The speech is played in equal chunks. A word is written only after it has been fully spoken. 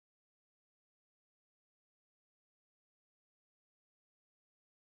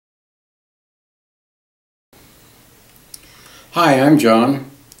Hi, I'm John,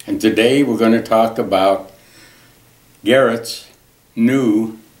 and today we're going to talk about Garrett's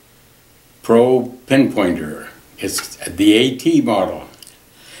new Pro Pinpointer. It's the AT model.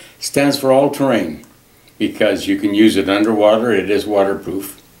 It stands for all terrain because you can use it underwater. It is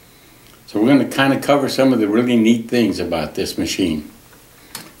waterproof. So we're going to kind of cover some of the really neat things about this machine.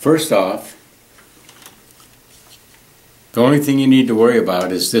 First off, the only thing you need to worry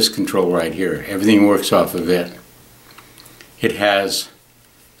about is this control right here. Everything works off of it. It has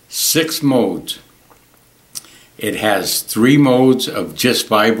 6 modes. It has 3 modes of just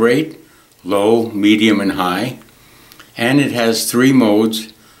vibrate, low, medium, and high. And it has 3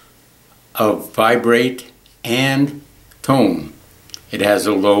 modes of vibrate and tone. It has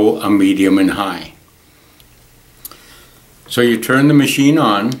a low, a medium, and high. So you turn the machine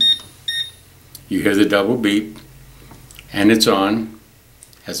on, you hear the double beep, and it's on.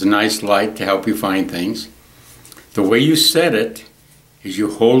 Has a nice light to help you find things. The way you set it is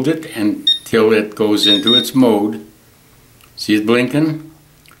you hold it until it goes into its mode. See it blinking?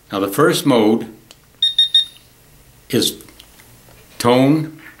 Now the first mode is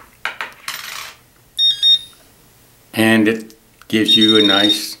tone, and it gives you a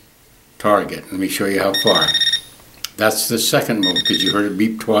nice target. Let me show you how far. That's the second mode because you heard it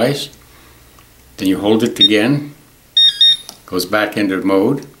beep twice. Then you hold it again, goes back into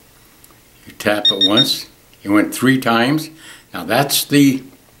mode. You tap it once. It went 3 times. Now that's the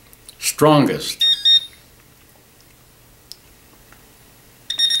strongest.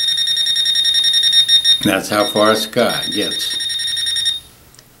 That's how far it gets.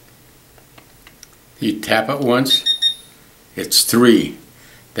 You tap it once, it's 3.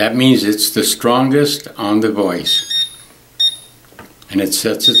 That means it's the strongest on the voice. And it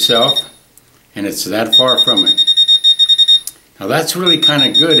sets itself, and it's that far from it. Now that's really kind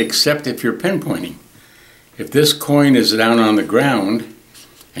of good, except if you're pinpointing. If this coin is down on the ground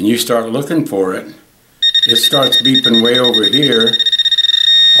and you start looking for it, it starts beeping way over here,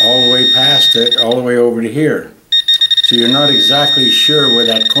 all the way past it, all the way over to here. So you're not exactly sure where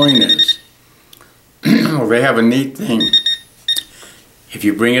that coin is. Well, they have a neat thing. If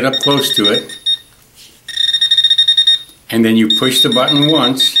you bring it up close to it, and then you push the button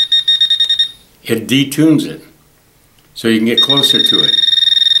once, it detunes it. So you can get closer to it.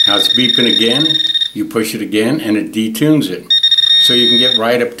 Now it's beeping again. You push it again and it detunes it. So you can get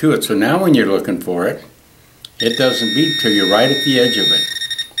right up to it. So now when you're looking for it, it doesn't beep till you're right at the edge of it.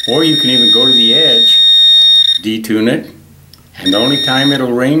 Or you can even go to the edge, detune it, and the only time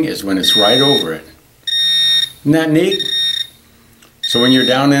it'll ring is when it's right over it. Isn't that neat? So when you're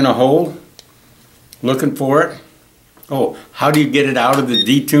down in a hole, looking for it, oh, how do you get it out of the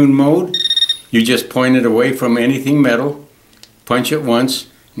detune mode? You just point it away from anything metal, punch it once,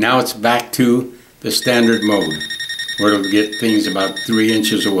 now it's back to the standard mode, where it'll get things about 3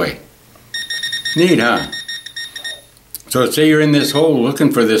 inches away. Neat, huh? So say you're in this hole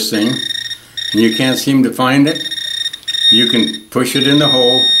looking for this thing, and you can't seem to find it. You can push it in the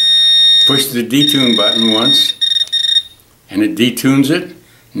hole, push the detune button once, and it detunes it.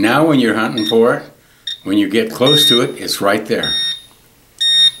 Now when you're hunting for it, when you get close to it, it's right there.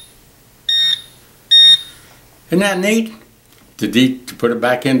 Isn't that neat? To put it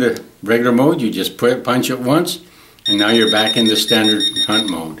back into regular mode, you just punch it once, and now you're back in the standard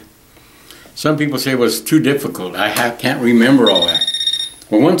hunt mode. Some people say, well, it's too difficult. I can't remember all that.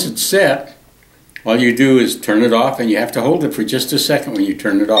 Well, once it's set, all you do is turn it off, and you have to hold it for just a second when you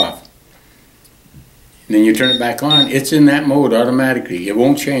turn it off. And then you turn it back on. It's in that mode automatically. It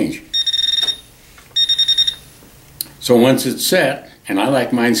won't change. So once it's set, and I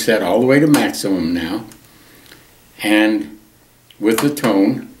like mine set all the way to maximum now, and with the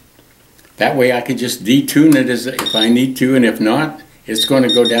tone, that way I could just detune it if I need to, and if not, it's going to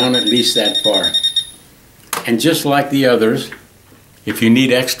go down at least that far. And just like the others, if you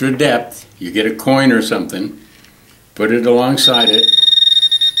need extra depth, you get a coin or something, put it alongside it,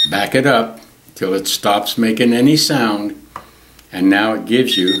 back it up till it stops making any sound, and now it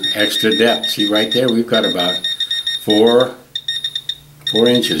gives you extra depth. See right there, we've got about 4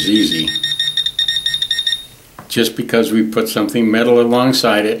 inches easy. Just because we put something metal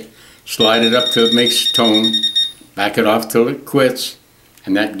alongside it, slide it up till it makes tone, back it off till it quits,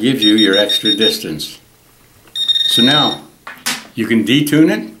 and that gives you your extra distance. So now, you can detune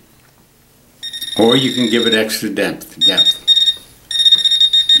it, or you can give it extra depth.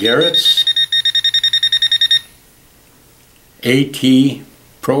 Garretts AT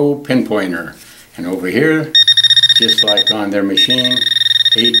Pro Pinpointer. And over here, just like on their machine,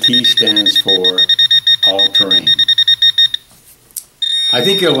 AT stands for all terrain. I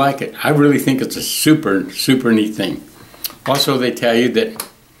think you'll like it. I really think it's a super neat thing. Also, they tell you that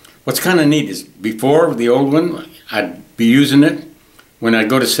what's kind of neat is before the old one, I'd be using it. When I'd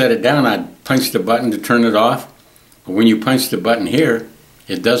go to set it down, I'd punch the button to turn it off. But when you punch the button here,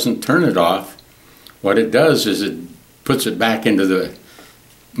 it doesn't turn it off. What it does is it puts it back into the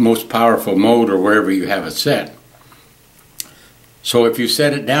most powerful mode or wherever you have it set. So if you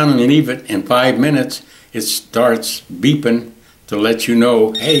set it down and leave it in 5 minutes, it starts beeping to let you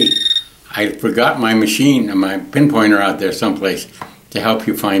know, hey, I forgot my machine, my pinpointer out there someplace, to help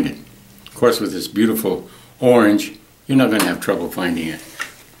you find it. Of course, with this beautiful orange, you're not going to have trouble finding it.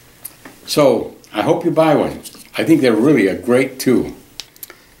 So I hope you buy one. I think they're really a great tool.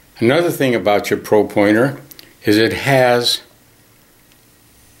 Another thing about your Pro Pointer is it has,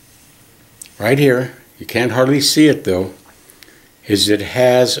 right here, you can't hardly see it though, is it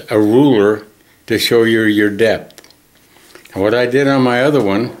has a ruler to show you your depth. And what I did on my other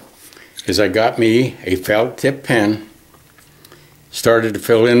one is I got me a felt tip pen, started to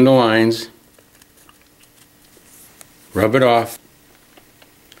fill in the lines, rub it off,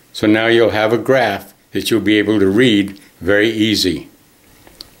 so now you'll have a graph that you'll be able to read very easy.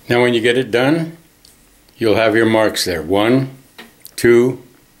 Now when you get it done, you'll have your marks there. 1, 2,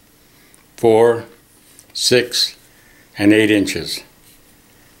 4, 6, and 8 inches.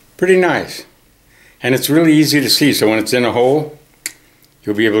 Pretty nice. And it's really easy to see, so when it's in a hole,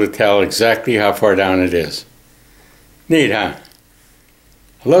 you'll be able to tell exactly how far down it is. Neat, huh?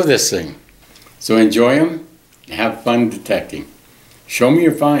 I love this thing. So enjoy them and have fun detecting. Show me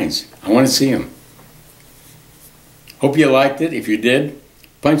your finds. I want to see them. Hope you liked it. If you did,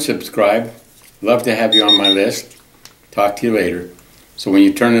 punch subscribe. Love to have you on my list. Talk to you later. So when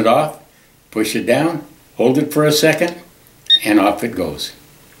you turn it off, push it down, hold it for a second, and off it goes.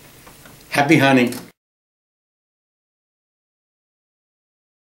 Happy hunting.